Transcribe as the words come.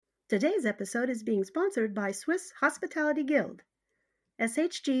Today's episode is being sponsored by Swiss Hospitality Guild.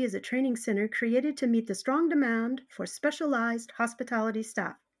 SHG is a training center created to meet the strong demand for specialized hospitality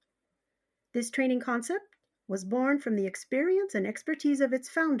staff. This training concept was born from the experience and expertise of its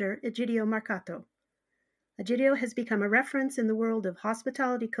founder, Egidio Marcato. Egidio has become a reference in the world of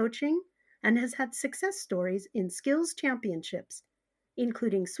hospitality coaching and has had success stories in skills championships,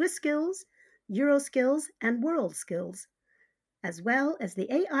 including Swiss Skills, Euro Skills, and World Skills, as well as the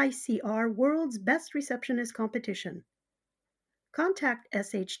AICR World's Best Receptionist Competition. Contact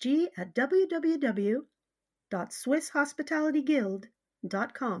SHG at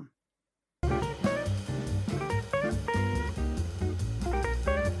www.swisshospitalityguild.com.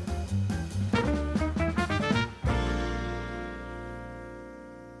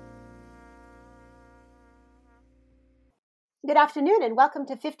 Good afternoon and welcome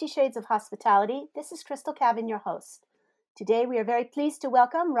to 50 Shades of Hospitality. This is Crystal Cavan, your host. Today we are very pleased to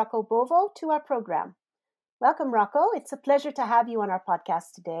welcome Rocco Bovo to our program. Welcome, Rocco. It's a pleasure to have you on our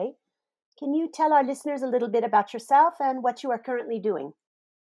podcast today. Can you tell our listeners a little bit about yourself and what you are currently doing?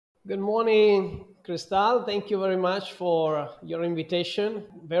 Good morning, Crystal. Thank you very much for your invitation.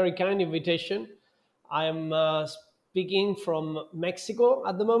 Very kind invitation. I'm speaking from Mexico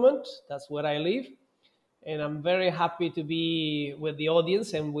at the moment. That's where I live. And I'm very happy to be with the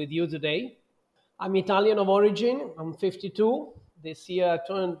audience and with you today. I'm Italian of origin. I'm 52. This year I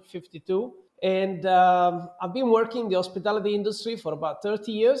turned 52. And I've been working in the hospitality industry for about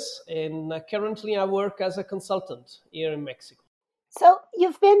 30 years. And currently I work as a consultant here in Mexico. So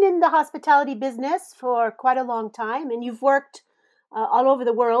you've been in the hospitality business for quite a long time, and you've worked all over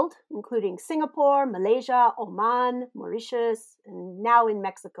the world, including Singapore, Malaysia, Oman, Mauritius, and now in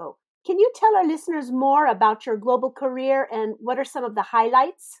Mexico. Can you tell our listeners more about your global career and what are some of the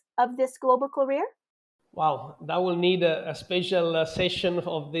highlights of this global career? Wow, that will need a special session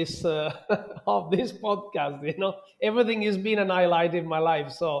of this of this podcast. You know, everything has been an highlight in my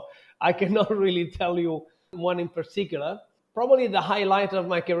life, so I cannot really tell you one in particular. Probably the highlight of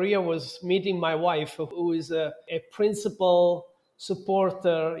my career was meeting my wife, who is a principal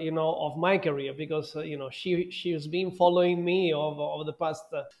supporter, of my career, because she has been following me over the past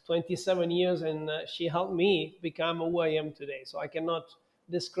 27 years, and she helped me become who I am today. So I cannot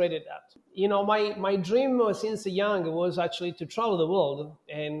discredit that. My dream since young was actually to travel the world,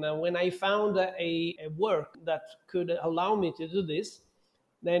 and when I found a work that could allow me to do this,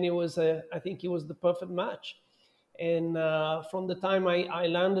 then I think it was the perfect match. And from the time I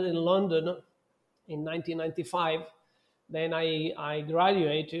landed in London in 1995, then I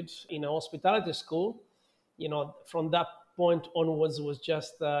graduated in a hospitality school. From that point onwards was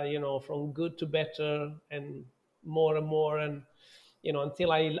just, from good to better and more, and,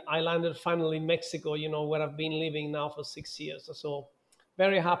 until I landed finally in Mexico, where I've been living now for 6 years. So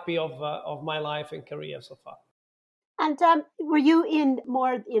very happy of my life and career so far. And were you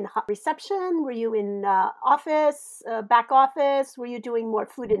more in reception? Were you in office, back office? Were you doing more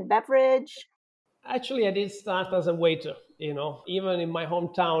food and beverage? Actually, I did start as a waiter, even in my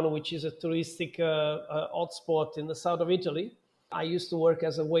hometown, which is a touristic hotspot in the south of Italy. I used to work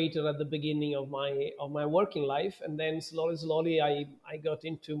as a waiter at the beginning of my working life. And then slowly, I got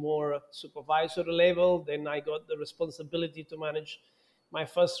into more supervisory level. Then I got the responsibility to manage my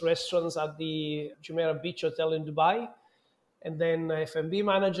first restaurants at the Jumeirah Beach Hotel in Dubai. And then F&B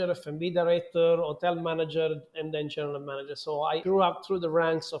manager, F&B director, hotel manager, and then general manager. So I grew up through the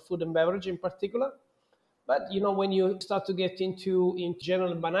ranks of food and beverage in particular. But, when you start to get into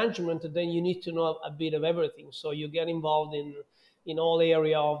general management, then you need to know a bit of everything. So you get involved in all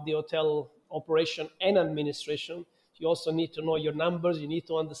area of the hotel operation and administration. You also need to know your numbers. You need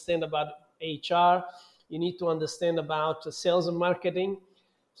to understand about HR. You need to understand about sales and marketing.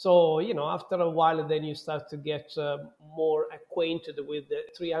 So, after a while, then you start to get more acquainted with the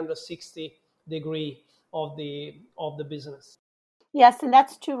 360 degree of the business. Yes, and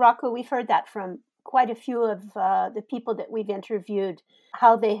that's true, Rocco. We've heard that from quite a few of the people that we've interviewed,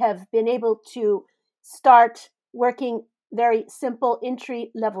 how they have been able to start working very simple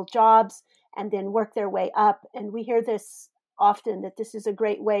entry-level jobs and then work their way up. And we hear this often, that this is a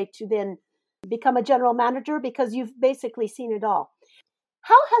great way to then become a general manager because you've basically seen it all.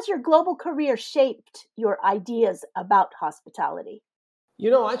 How has your global career shaped your ideas about hospitality?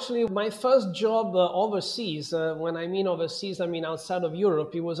 Actually, my first job overseas, when I mean overseas, I mean outside of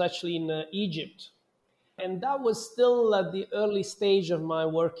Europe, it was actually in Egypt. And that was still at the early stage of my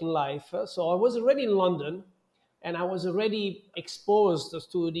working life. So I was already in London, and I was already exposed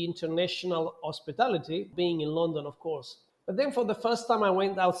to the international hospitality, being in London, of course. But then for the first time, I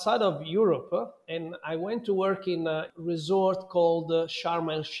went outside of Europe and I went to work in a resort called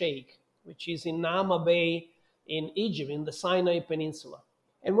Sharm el Sheikh, which is in Nama Bay in Egypt, in the Sinai Peninsula.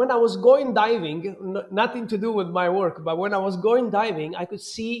 And when I was going diving, nothing to do with my work, but when I was going diving, I could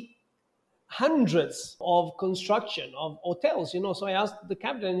see hundreds of construction of hotels, So I asked the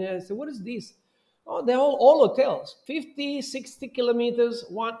captain, I said, what is this? Oh, they're all hotels, 50, 60 kilometers,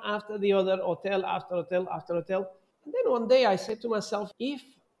 one after the other, hotel after hotel after hotel. And then one day I said to myself, if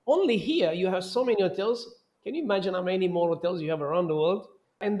only here you have so many hotels, can you imagine how many more hotels you have around the world?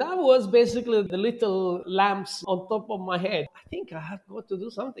 And that was basically the little lamps on top of my head. I think I have got to do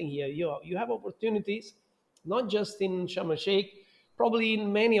something here. You have opportunities, not just in Sharm el Sheikh, probably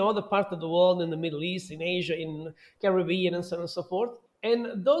in many other parts of the world, in the Middle East, in Asia, in Caribbean, and so on and so forth.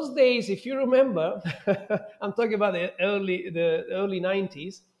 And those days, if you remember, I'm talking about the early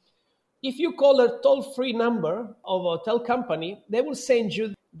 90s, if you call a toll-free number of a hotel company, they will send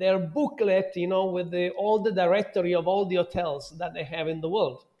you their booklet, with all the directory of all the hotels that they have in the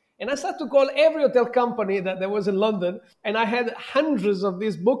world. And I started to call every hotel company that there was in London, and I had hundreds of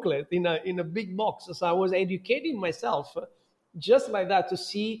these booklets in a big box. So I was educating myself just like that to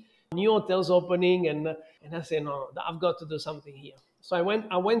see new hotels opening, and I said, no, I've got to do something here. So I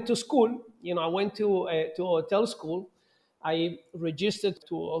went to school. I went to a hotel school. I registered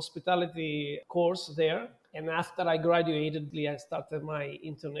to a hospitality course there. And after I graduated, I started my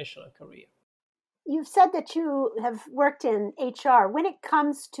international career. You've said that you have worked in HR. When it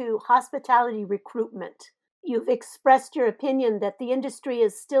comes to hospitality recruitment, you've expressed your opinion that the industry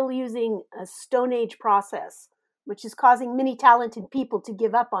is still using a Stone Age process, which is causing many talented people to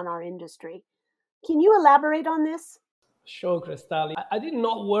give up on our industry. Can you elaborate on this? Sure, Cristali. I did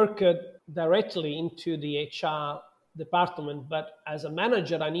not work directly into the HR department, but as a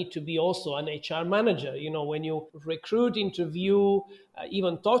manager, I need to be also an HR manager. When you recruit, interview,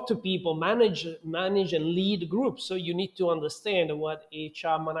 even talk to people, manage and lead groups. So you need to understand what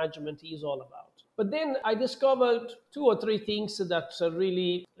HR management is all about. But then I discovered 2 or 3 things that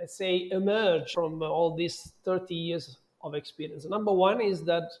really, let's say, emerge from all these 30 years of experience. Number one is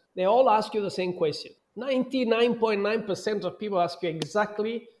that they all ask you the same question. 99.9% of people ask you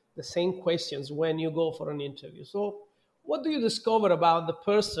exactly the same questions when you go for an interview. So what do you discover about the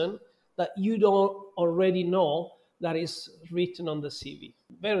person that you don't already know that is written on the CV?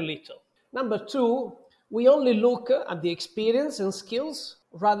 Very little. Number 2, we only look at the experience and skills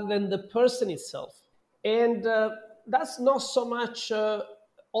rather than the person itself. And that's not so much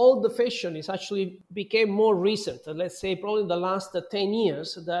old fashion. It actually became more recent. Let's say probably the last 10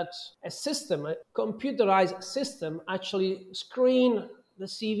 years that a computerized system actually screen the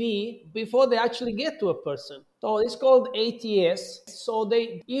CV before they actually get to a person. So it's called ATS. So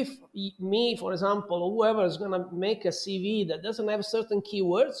if me, for example, whoever is going to make a CV that doesn't have certain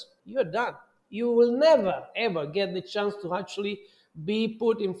keywords, you're done. You will never, ever get the chance to actually be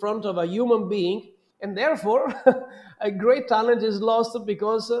put in front of a human being. And therefore, a great talent is lost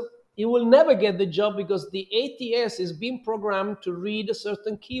because you will never get the job because the ATS is being programmed to read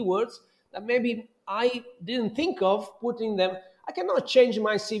certain keywords that maybe I didn't think of putting them. I cannot change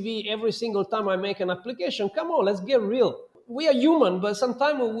my CV every single time I make an application. Come on, let's get real. We are human, but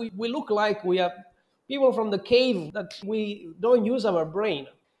sometimes we look like we are people from the cave that we don't use our brain.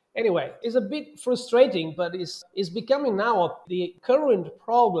 Anyway, it's a bit frustrating, but it's becoming now the current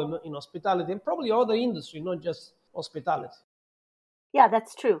problem in hospitality and probably other industry, not just hospitality. Yeah,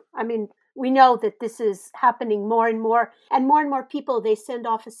 that's true. I mean, we know that this is happening more and more people, they send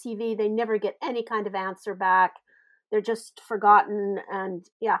off a CV, they never get any kind of answer back. They're just forgotten. And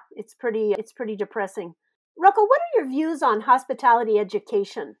yeah, it's pretty depressing. Rocco, what are your views on hospitality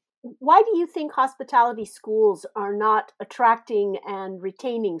education? Why do you think hospitality schools are not attracting and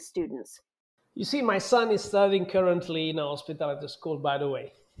retaining students? You see, my son is studying currently in a hospitality school, by the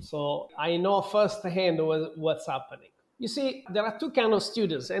way. So I know firsthand what's happening. You see, there are 2 kinds of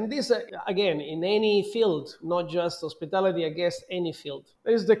students. And this, again, in any field, not just hospitality, I guess any field.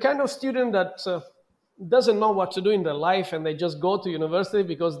 There's the kind of student that doesn't know what to do in their life and they just go to university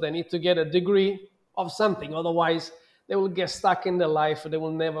because they need to get a degree of something. Otherwise, they will get stuck in their life. They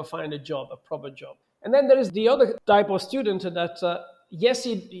will never find a proper job. And then there is the other type of student that, yes,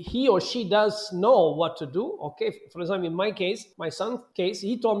 he or she does know what to do. Okay, for example, in my case, my son's case,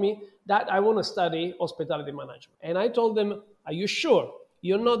 he told me that I want to study hospitality management. And I told them, are you sure?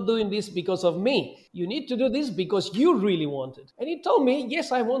 You're not doing this because of me. You need to do this because you really want it. And he told me,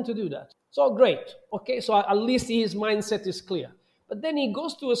 yes, I want to do that. So great. Okay, so at least his mindset is clear. But then he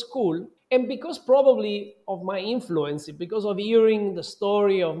goes to a school, and because probably of my influence, because of hearing the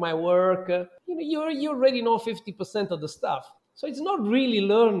story of my work, you already know 50% of the stuff. So it's not really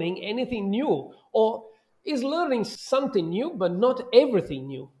learning anything new, or is learning something new, but not everything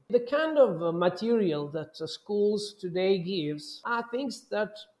new. The kind of material that schools today gives are things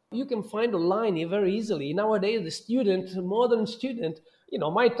that you can find online very easily. Nowadays, the modern student,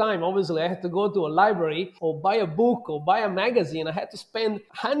 my time, obviously, I had to go to a library or buy a book or buy a magazine. I had to spend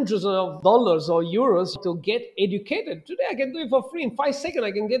hundreds of dollars or euros to get educated. Today, I can do it for free. In 5 seconds,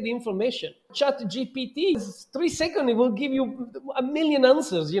 I can get the information. Chat GPT, 3 seconds, it will give you a million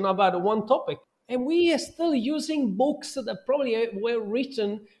answers, about one topic. And we are still using books that probably were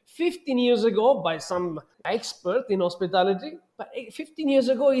written 15 years ago by some expert in hospitality. But 15 years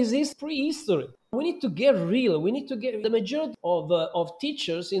ago is prehistory. We need to get real. We need to get the majority of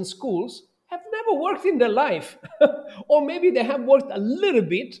teachers in schools have never worked in their life. Or maybe they have worked a little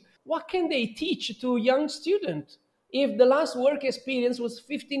bit. What can they teach to young students if the last work experience was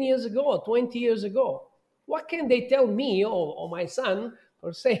 15 years ago or 20 years ago? What can they tell me or my son,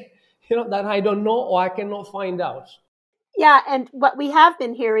 or say, that I don't know or I cannot find out? Yeah, and what we have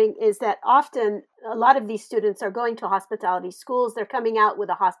been hearing is that often a lot of these students are going to hospitality schools. They're coming out with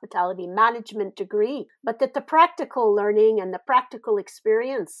a hospitality management degree, but that the practical learning and the practical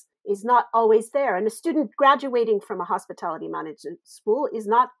experience is not always there. And a student graduating from a hospitality management school is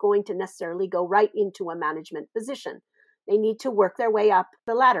not going to necessarily go right into a management position. They need to work their way up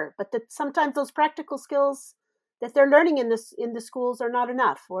the ladder, but that sometimes those practical skills that they're learning in the schools are not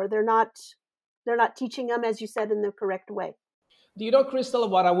enough, or they're not teaching them, as you said, in the correct way. Do you know, Crystal,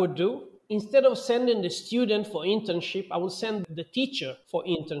 what I would do? Instead of sending the student for internship, I would send the teacher for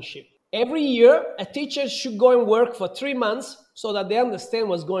internship. Every year, a teacher should go and work for 3 months so that they understand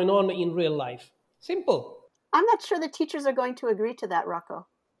what's going on in real life. Simple. I'm not sure the teachers are going to agree to that, Rocco.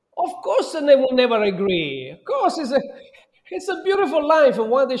 Of course, and they will never agree. Of course, it's a beautiful life,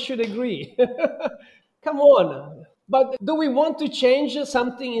 and why they should agree. Come on. But do we want to change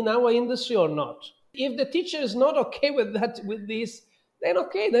something in our industry or not? If the teacher is not okay with that, with this, then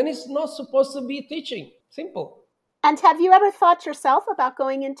okay, then it's not supposed to be teaching. Simple. And have you ever thought yourself about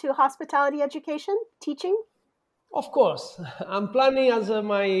going into hospitality education, teaching? Of course. I'm planning as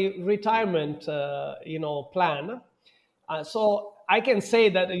my retirement, plan. So I can say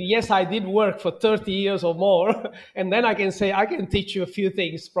that, yes, I did work for 30 years or more, and then I can say I can teach you a few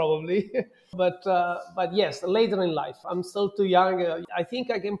things probably. But yes, later in life, I'm still too young. I think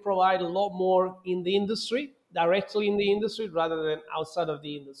I can provide a lot more in the industry, directly in the industry, rather than outside of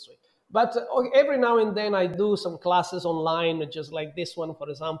the industry. But every now and then I do some classes online, just like this one, for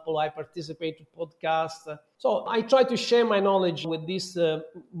example. I participate in podcasts. So I try to share my knowledge with these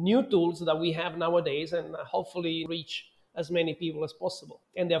new tools that we have nowadays, and hopefully reach as many people as possible.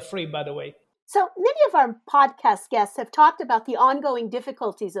 And they're free, by the way. So many of our podcast guests have talked about the ongoing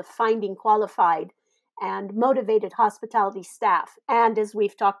difficulties of finding qualified and motivated hospitality staff, and as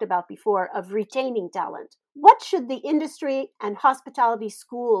we've talked about before, of retaining talent. What should the industry and hospitality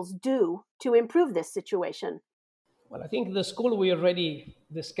schools do to improve this situation? Well, I think the school, we already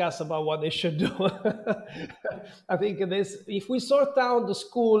discussed about what they should do. I think if we sort out the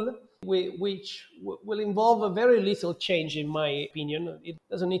school, which will involve a very little change, in my opinion. It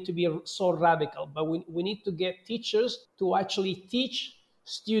doesn't need to be so radical, but we need to get teachers to actually teach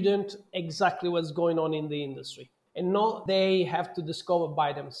students exactly what's going on in the industry, and not they have to discover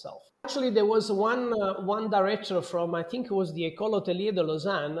by themselves. Actually, there was one director from, I think it was the École Hôtelière de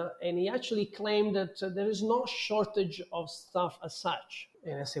Lausanne, and he actually claimed that there is no shortage of staff as such.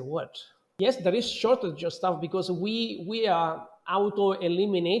 And I said, what? Yes, there is shortage of staff because we are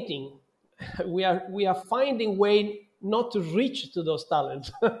auto-eliminating. We are finding way not to reach to those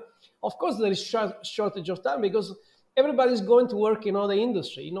talents. Of course, there is shortage of talent because everybody's going to work in other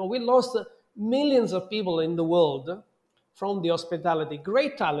industry. We lost millions of people in the world from the hospitality.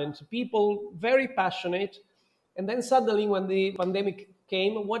 Great talent, people very passionate. And then suddenly when the pandemic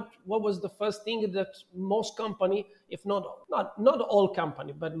came, what was the first thing that most company, if not all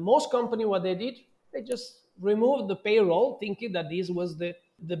company, but most company, what they did, they just removed the payroll, thinking that this was the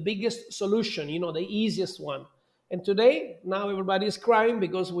biggest solution, the easiest one. And today, now everybody is crying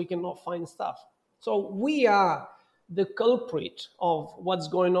because we cannot find staff. So we are the culprit of what's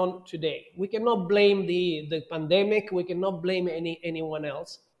going on today. We cannot blame the pandemic. We cannot blame anyone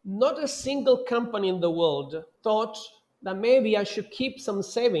else. Not a single company in the world thought that maybe I should keep some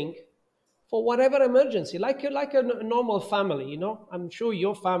saving for whatever emergency, like a normal family. I'm sure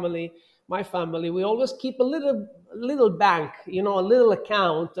your family, my family, we always keep a little bank, a little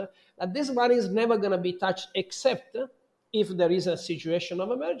account that this money is never going to be touched except if there is a situation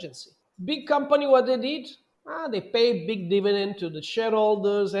of emergency. Big company, what they did, they pay big dividend to the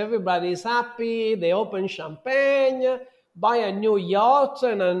shareholders. Everybody is happy. They open champagne, buy a new yacht,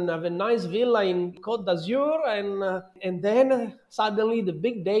 and have a nice villa in Côte d'Azur. And then suddenly the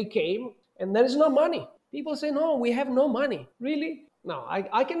big day came, and there is no money. People say, no, we have no money. Really? No,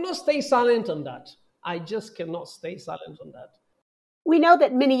 I cannot stay silent on that. I just cannot stay silent on that. We know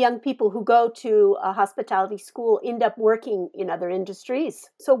that many young people who go to a hospitality school end up working in other industries.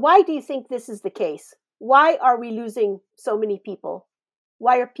 So why do you think this is the case? Why are we losing so many people?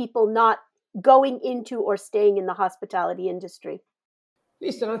 Why are people not going into or staying in the hospitality industry?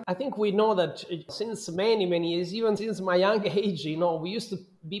 Listen, I think we know that since many, many years, even since my young age, we used to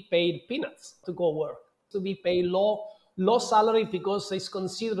be paid peanuts to go work, to be paid low salary because it's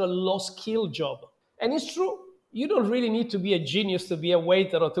considered a low skill job. And it's true. You don't really need to be a genius to be a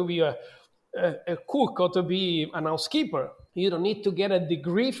waiter or to be a cook or to be an housekeeper. You don't need to get a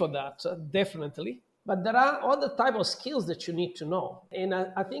degree for that, definitely. But there are other type of skills that you need to know. And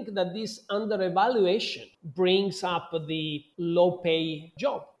I think that this under-evaluation brings up the low-pay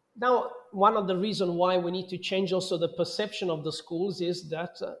job. Now, one of the reasons why we need to change also the perception of the schools is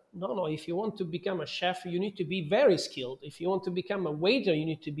that, no, if you want to become a chef, you need to be very skilled. If you want to become a waiter, you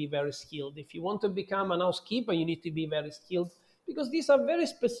need to be very skilled. If you want to become an housekeeper, you need to be very skilled, because these are very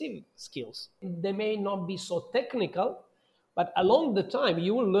specific skills. They may not be so technical, but along the time,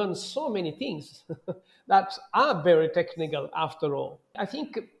 you will learn so many things that are very technical after all.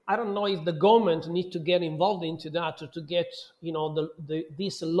 I don't know if the government need to get involved into that to get,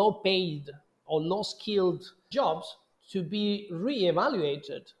 these low-paid or low-skilled jobs to be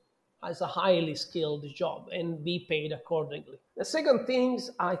re-evaluated as a highly skilled job and be paid accordingly. The second thing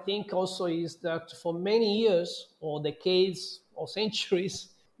I think also is that for many years or decades or centuries,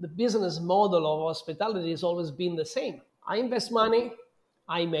 the business model of hospitality has always been the same. I invest money,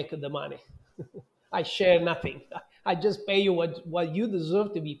 I make the money. I share nothing. I just pay you what you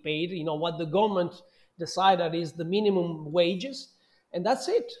deserve to be paid, what the government decided is the minimum wages, and that's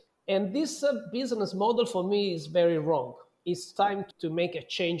it. And this business model for me is very wrong. It's time to make a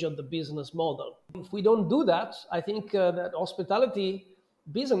change of the business model. If we don't do that, I think that hospitality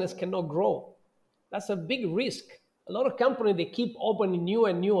business cannot grow. That's a big risk. A lot of companies, they keep opening new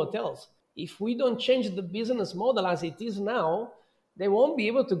and new hotels. If we don't change the business model as it is now, they won't be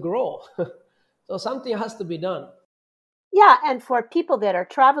able to grow. So something has to be done. Yeah, and for people that are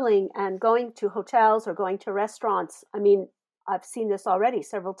traveling and going to hotels or going to restaurants, I mean, I've seen this already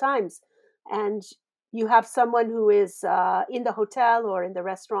several times. And you have someone who is in the hotel or in the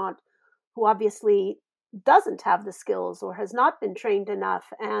restaurant who obviously doesn't have the skills or has not been trained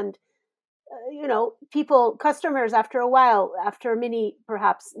enough. And customers, after a while, after many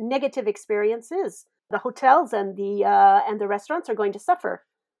perhaps negative experiences, the hotels and the restaurants are going to suffer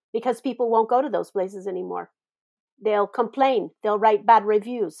because people won't go to those places anymore. They'll complain. They'll write bad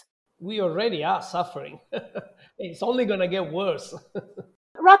reviews. We already are suffering. It's only going to get worse.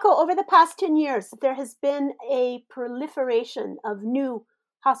 Rocco, over the past 10 years, there has been a proliferation of new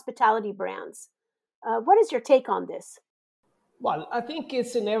hospitality brands. What is your take on this? Well, I think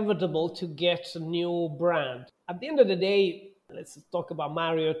it's inevitable to get a new brand. At the end of the day, let's talk about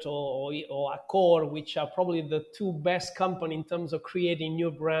Marriott or Accor, which are probably the two best companies in terms of creating new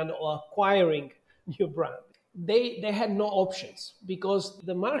brand or acquiring new brand. They had no options because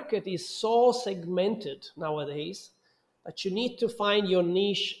the market is so segmented nowadays that you need to find your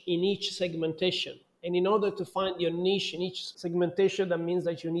niche in each segmentation. And in order to find your niche in each segmentation, that means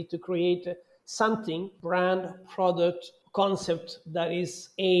that you need to create something, brand, product, concept that is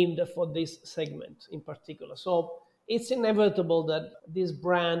aimed for this segment in particular. So it's inevitable that this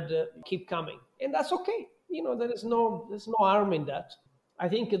brand keep coming, and that's okay. There's no harm in that. I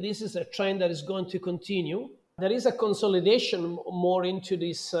think this is a trend that is going to continue. There is a consolidation more into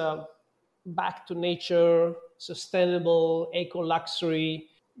this back to nature, sustainable, eco-luxury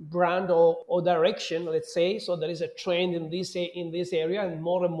brand or direction, let's say. So there is a trend in this area, and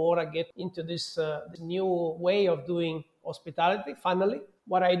more I get into this new way of doing hospitality, finally.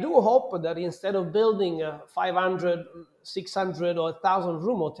 What I do hope that instead of building 500, 600 or 1,000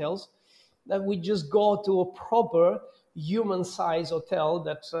 room hotels, that we just go to a proper human-sized hotel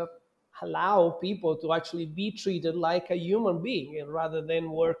that allow people to actually be treated like a human being, and rather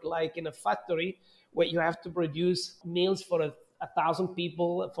than work like in a factory where you have to produce meals for 1,000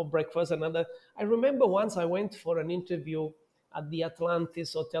 people for breakfast. I remember once I went for an interview at the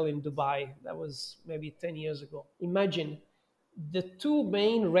Atlantis Hotel in Dubai. That was maybe 10 years ago. Imagine the two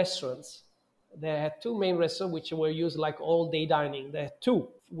main restaurants. They had two main restaurants which were used like all day dining. They had two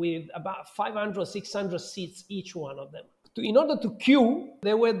with about 500, 600 seats each one of them. In order to queue,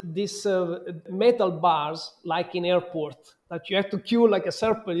 there were these metal bars, like in airport, that you have to queue like a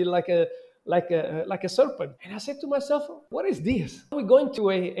serpent, like a serpent. And I said to myself, "What is this? Are we going to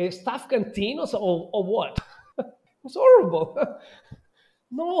a staff canteen or what?" It's horrible.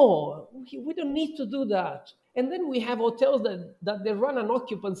 No, we don't need to do that. And then we have hotels that they run an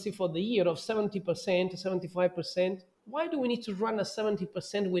occupancy for the year of 70%, 75%. Why do we need to run a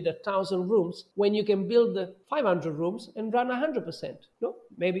 70% with 1,000 rooms when you can build 500 rooms and run 100%? No,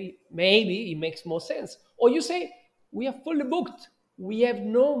 maybe it makes more sense. Or you say, we are fully booked. We have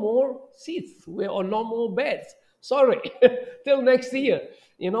no more seats or no more beds. Sorry, till next year,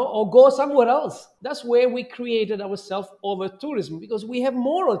 or go somewhere else. That's where we created ourselves over tourism, because we have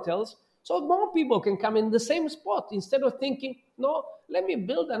more hotels, so more people can come in the same spot instead of thinking, no, let me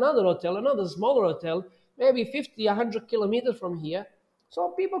build another hotel, another smaller hotel, maybe 50, 100 kilometers from here, so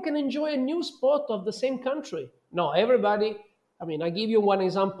people can enjoy a new spot of the same country. No, everybody, I give you one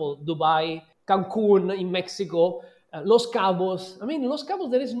example: Dubai, Cancun in Mexico, Los Cabos. Los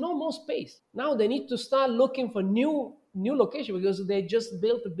Cabos, there is no more space. Now they need to start looking for new location because they just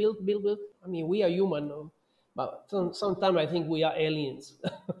built. We are human, no? But sometimes I think we are aliens.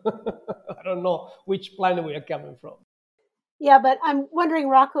 I don't know which planet we are coming from. Yeah, but I'm wondering,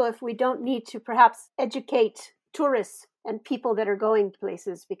 Rocco, if we don't need to perhaps educate tourists and people that are going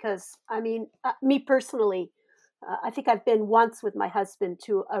places, because me personally, I think I've been once with my husband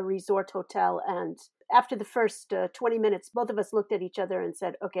to a resort hotel, and after the first 20 minutes, both of us looked at each other and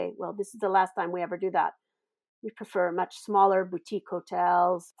said, okay, well, this is the last time we ever do that. We prefer much smaller boutique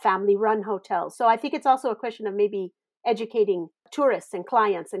hotels, family-run hotels. So I think it's also a question of maybe educating tourists and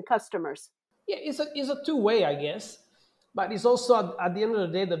clients and customers. Yeah, it's a two-way, I guess. But it's also, at the end of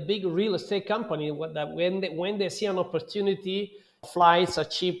the day, the big real estate company that when they see an opportunity, flights are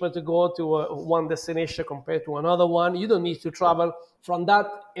cheaper to go to one destination compared to another one. You don't need to travel from that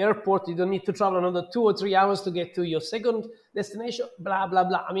airport. You don't need to travel another 2 or 3 hours to get to your second destination, blah, blah,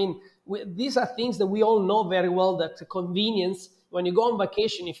 blah. These are things that we all know very well, that convenience, when you go on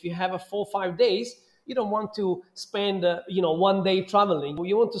vacation, if you have a 4 or 5 days, you don't want to spend 1 day traveling.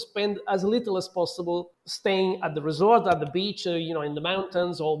 You want to spend as little as possible staying at the resort, at the beach, in the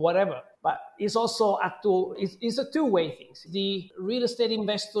mountains or whatever. But it's also it's a two-way thing. The real estate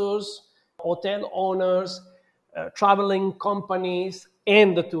investors, hotel owners, traveling companies,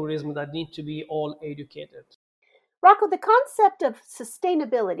 and the tourism that need to be all educated. Rocco, the concept of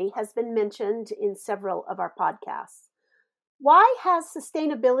sustainability has been mentioned in several of our podcasts. Why has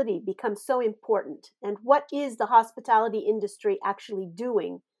sustainability become so important, and what is the hospitality industry actually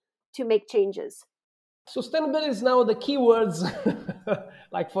doing to make changes? Sustainability is now the keywords,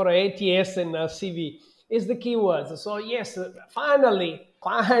 like for ATS and CV, is the keywords. So yes, finally,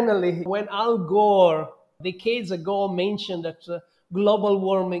 when Al Gore decades ago mentioned that global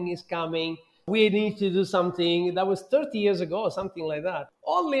warming is coming, we need to do something. That was 30 years ago or something like that.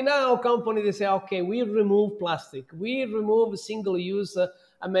 Only now companies, they say, okay, we remove plastic. We remove single-use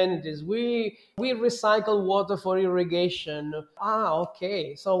amenities. We recycle water for irrigation.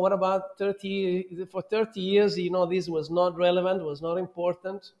 Okay. So what about 30? For 30 years, this was not relevant, was not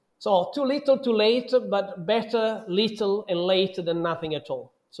important. So too little, too late, but better little and late than nothing at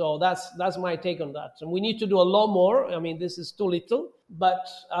all. So that's my take on that. And we need to do a lot more. This is too little, but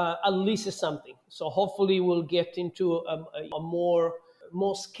at least it's something. So hopefully we'll get into a more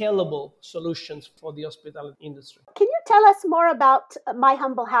scalable solutions for the hospitality industry. Can you tell us more about My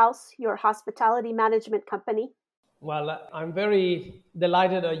Humble House, your hospitality management company? Well, I'm very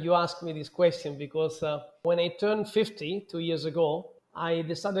delighted that you asked me this question, because when I turned 50 2 years ago, I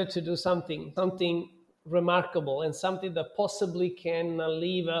decided to do something remarkable and something that possibly can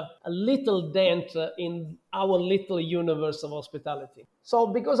leave a little dent in our little universe of hospitality. So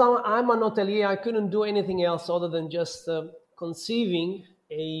because I'm an hotelier, I couldn't do anything else other than just conceiving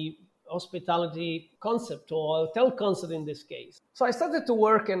a hospitality concept, or hotel concept in this case. So I started to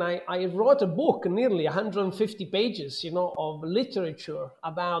work, and I wrote a book, nearly 150 pages, of literature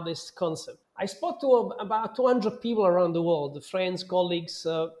about this concept. I spoke to about 200 people around the world, friends, colleagues,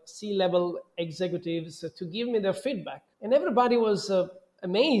 C-level executives, to give me their feedback. And everybody was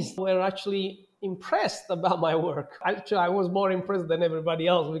amazed, were actually impressed about my work. Actually, I was more impressed than everybody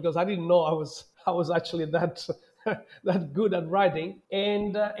else, because I didn't know I was actually that that good at writing.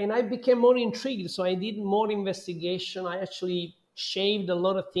 And I became more intrigued. So I did more investigation. I actually shaved a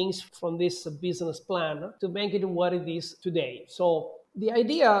lot of things from this business plan to make it what it is today. So the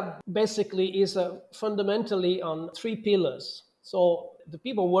idea basically is fundamentally on 3 pillars. So the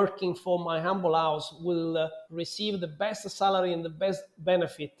people working for My Humble House will receive the best salary and the best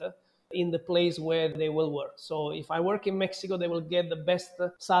benefit in the place where they will work. So if I work in Mexico, they will get the best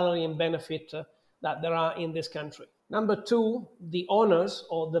salary and benefit that there are in this country. Number two, the owners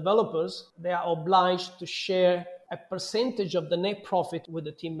or developers, they are obliged to share a percentage of the net profit with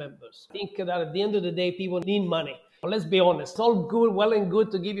the team members. I think that at the end of the day, people need money. Let's be honest, it's all good, well and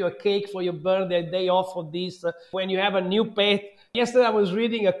good to give you a cake for your birthday, a day off for this. When you have a new pet. Yesterday I was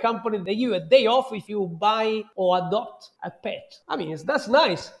reading a company, they give you a day off if you buy or adopt a pet. I mean, that's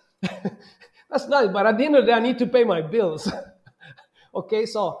nice. That's nice, but at the end of the day, I need to pay my bills. Okay,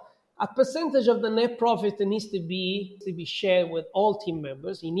 so a percentage of the net profit needs to be shared with all team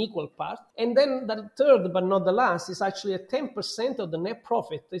members in equal parts. And then the third, but not the last, is actually a 10% of the net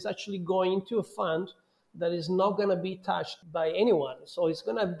profit is actually going into a fund that is not going to be touched by anyone. So it's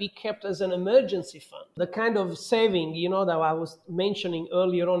going to be kept as an emergency fund. The kind of saving, that I was mentioning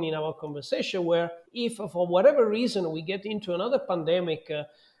earlier on in our conversation, where if for whatever reason we get into another pandemic,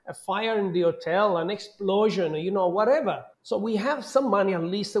 a fire in the hotel, an explosion, whatever. So we have some money at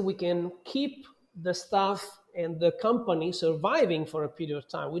least that we can keep the staff and the company surviving for a period of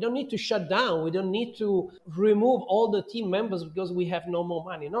time. We don't need to shut down. We don't need to remove all the team members because we have no more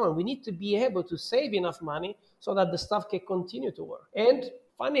money. No, we need to be able to save enough money so that the staff can continue to work. And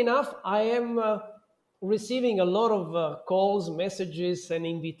funny enough, I am receiving a lot of calls, messages, and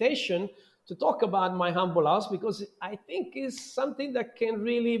invitation to talk about my humble house because I think it's something that can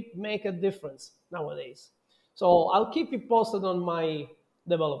really make a difference nowadays. So I'll keep you posted on my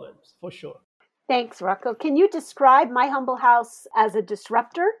developments for sure. Thanks, Rocco. Can you describe My Humble House as a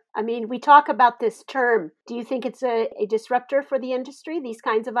disruptor? I mean, we talk about this term. Do you think it's a disruptor for the industry, these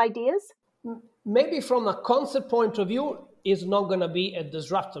kinds of ideas? Maybe from a concept point of view, it's not going to be a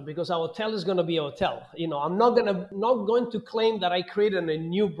disruptor because our hotel is going to be a hotel. I'm not going to claim that I created a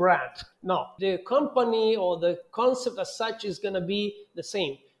new brand. No, the company or the concept as such is going to be the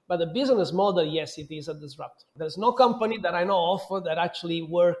same. But the business model, yes, it is a disruptor. There's no company that I know of that actually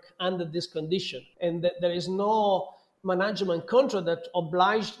work under this condition. And there is no management contract that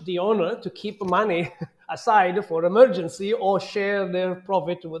obliged the owner to keep money aside for emergency or share their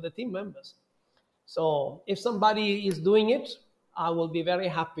profit with the team members. So if somebody is doing it, I will be very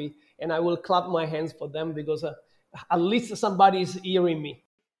happy and I will clap my hands for them because at least somebody is hearing me.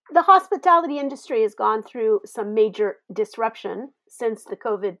 The hospitality industry has gone through some major disruption since the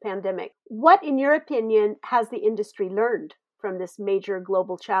COVID pandemic. What, in your opinion, has the industry learned from this major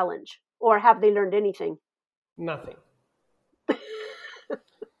global challenge? Or have they learned anything? Nothing.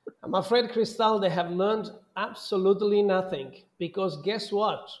 I'm afraid, Crystal, they have learned absolutely nothing. Because guess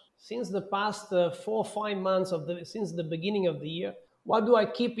what? Since the past 4 or 5 months since the beginning of the year, what do I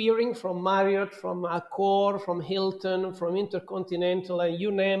keep hearing from Marriott, from Accor, from Hilton, from Intercontinental, and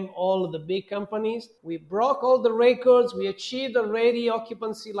you name all of the big companies? We broke all the records. We achieved already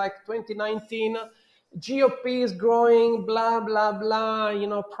occupancy like 2019. GOP is growing, blah, blah,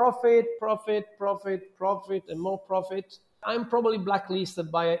 blah. Profit, and more profit. I'm probably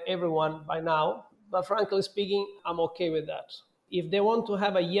blacklisted by everyone by now. But frankly speaking, I'm okay with that. If they want to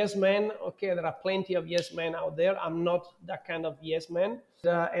have a yes man, okay, there are plenty of yes men out there. I'm not that kind of yes man.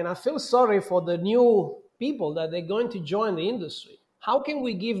 And I feel sorry for the new people that they're going to join the industry. How can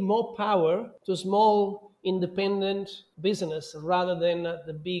we give more power to small independent business rather than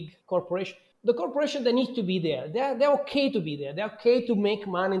the big corporation? The corporation, they need to be there. They're okay to be there. They're okay to make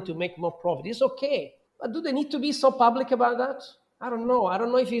money and to make more profit. It's okay. But do they need to be so public about that? I don't know. I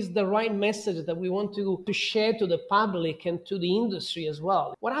don't know if it's the right message that we want to share to the public and to the industry as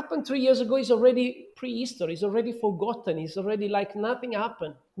well. What happened 3 years ago is already prehistory. It's already forgotten. It's already like nothing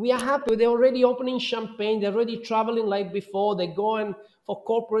happened. We are happy. They're already opening champagne. They're already traveling like before. They're going for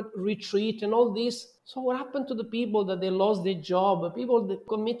corporate retreat and all this. So what happened to the people that they lost their job? The people that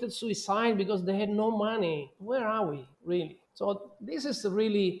committed suicide because they had no money? Where are we, really? So this is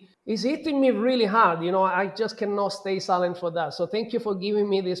it's hitting me really hard. I just cannot stay silent for that. So thank you for giving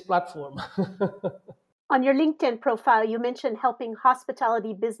me this platform. On your LinkedIn profile, you mentioned helping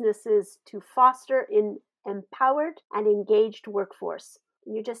hospitality businesses to foster an empowered and engaged workforce.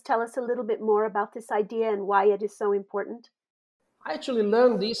 Can you just tell us a little bit more about this idea and why it is so important? I actually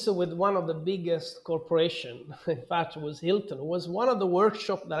learned this with one of the biggest corporations. In fact, it was Hilton. It was one of the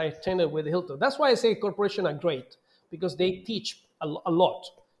workshops that I attended with Hilton. That's why I say corporations are great, because they teach a lot.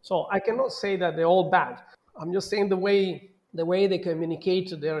 So I cannot say that they're all bad. I'm just saying the way they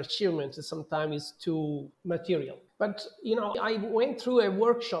communicate their achievements sometimes is too material. But, I went through a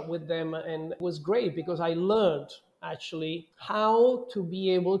workshop with them and it was great because I learned actually how to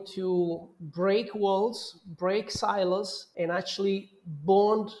be able to break walls, break silos, and actually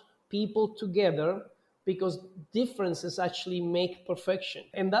bond people together because differences actually make perfection.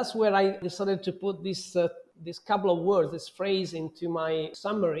 And that's where I decided to put this couple of words, this phrase into my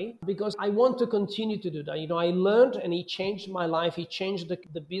summary, because I want to continue to do that. I learned and it changed my life. It changed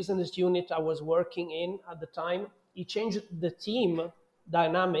the business unit I was working in at the time. It changed the team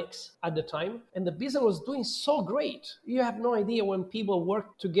dynamics at the time, and the business was doing so great. You have no idea when people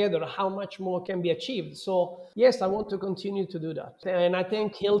work together how much more can be achieved. So yes, I want to continue to do that, and I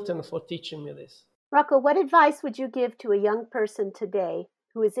thank Hilton for teaching me this. Rocco, what advice would you give to a young person today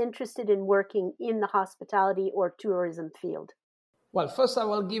who is interested in working in the hospitality or tourism field? Well, first I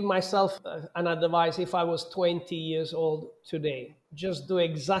will give myself an advice. If I was 20 years old today, just do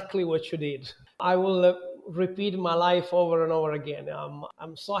exactly what you did. I will repeat my life over and over again.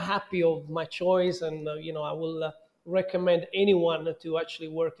 I'm so happy of my choice, and I will recommend anyone to actually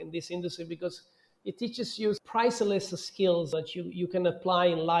work in this industry, because it teaches you priceless skills that you can apply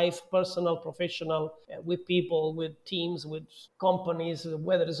in life, personal, professional, with people, with teams, with companies,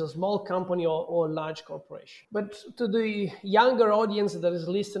 whether it's a small company or a large corporation. But to the younger audience that is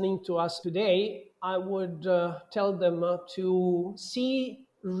listening to us today, I would tell them to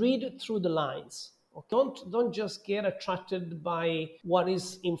read through the lines. Don't just get attracted by what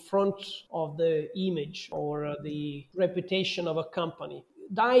is in front of the image or the reputation of a company.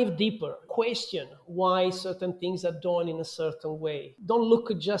 Dive deeper, question why certain things are done in a certain way. Don't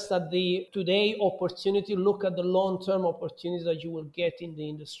look just at the today opportunity, look at the long-term opportunities that you will get in the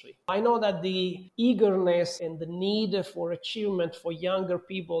industry. I know that the eagerness and the need for achievement for younger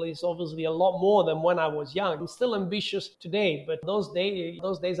people is obviously a lot more than when I was young. I'm still ambitious today, but those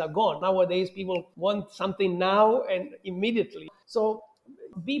days are gone. Nowadays, people want something now and immediately. So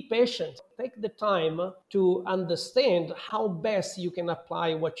be patient. Take the time to understand how best you can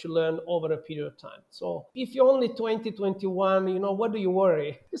apply what you learn over a period of time. So if you're only 20, 21, what do you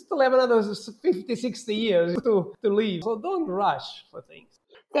worry? You still have another 50, 60 years to live. So don't rush for things.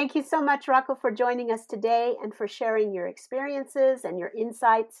 Thank you so much, Rocco, for joining us today and for sharing your experiences and your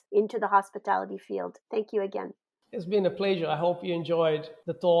insights into the hospitality field. Thank you again. It's been a pleasure. I hope you enjoyed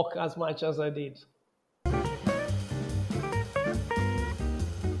the talk as much as I did.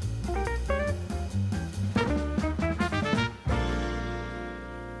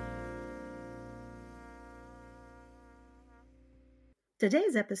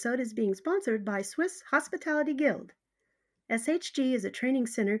 Today's episode is being sponsored by Swiss Hospitality Guild. SHG is a training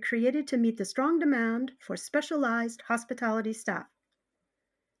center created to meet the strong demand for specialized hospitality staff.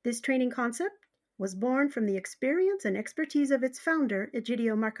 This training concept was born from the experience and expertise of its founder,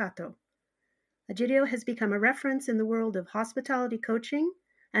 Egidio Marcato. Egidio has become a reference in the world of hospitality coaching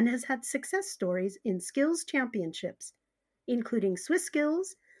and has had success stories in skills championships, including Swiss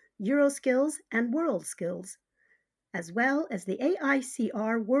Skills, Euro Skills, and World Skills, as well as the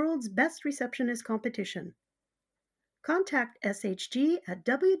AICR World's Best Receptionist Competition. Contact SHG at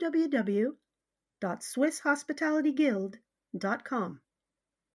www.swisshospitalityguild.com.